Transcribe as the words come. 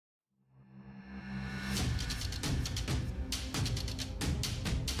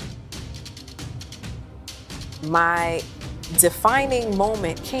My defining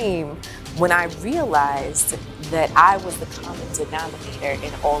moment came when I realized that I was the common denominator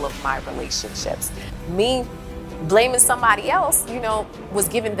in all of my relationships. Me blaming somebody else, was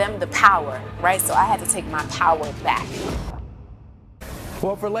giving them the power, right? So I had to take my power back.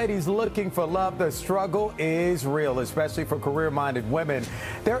 Well, for ladies looking for love, the struggle is real, especially for career-minded women.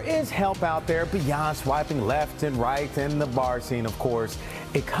 There is help out there beyond swiping left and right and the bar scene, of course.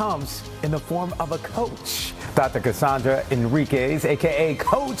 It comes in the form of a coach. Dr. Casandra Henriquez, a.k.a.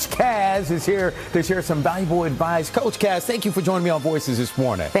 Coach Kaz, is here to share some valuable advice. Coach Kaz, thank you for joining me on Voices this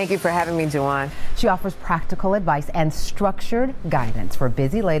morning. Thank you for having me, Juwan. She offers practical advice and structured guidance for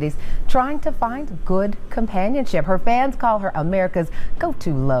busy ladies trying to find good companionship. Her fans call her America's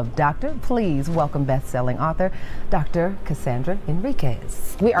go-to love doctor. Please welcome best-selling author, Dr. Casandra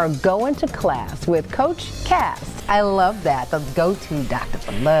Henriquez. We are going to class with Coach Kaz. I love that, the go-to doctor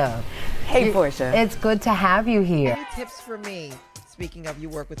for love. Hey, Portia. It's good to have you here. Any tips for me? Speaking of, you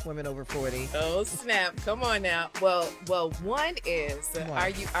work with women over 40. Oh, snap. Come on now. Well, one is, are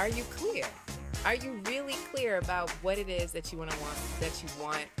you clear? Are you really clear about what it is that you want?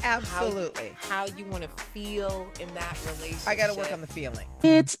 Absolutely. How you want to feel in that relationship? I got to work on the feeling.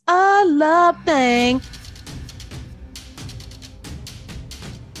 It's a love thing.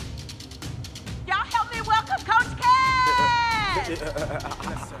 Y'all help me welcome Coach Kaz!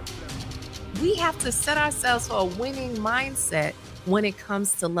 We have to set ourselves for a winning mindset when it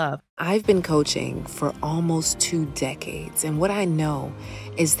comes to love. I've been coaching for almost 2 decades, and what I know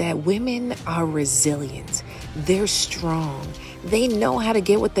is that women are resilient. They're strong. They know how to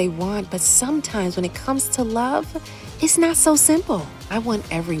get what they want, but sometimes when it comes to love, it's not so simple. I want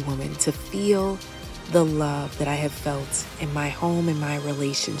every woman to feel the love that I have felt in my home, in my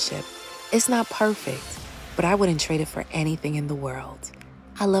relationship. It's not perfect, but I wouldn't trade it for anything in the world.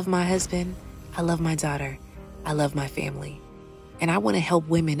 I love my husband. I love my daughter. I love my family. And I want to help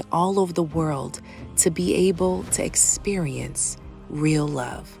women all over the world to be able to experience real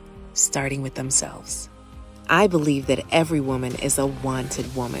love, starting with themselves. I believe that every woman is a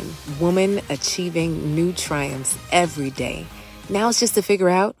wanted woman achieving new triumphs every day. Now it's just to figure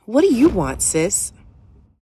out, what do you want, sis?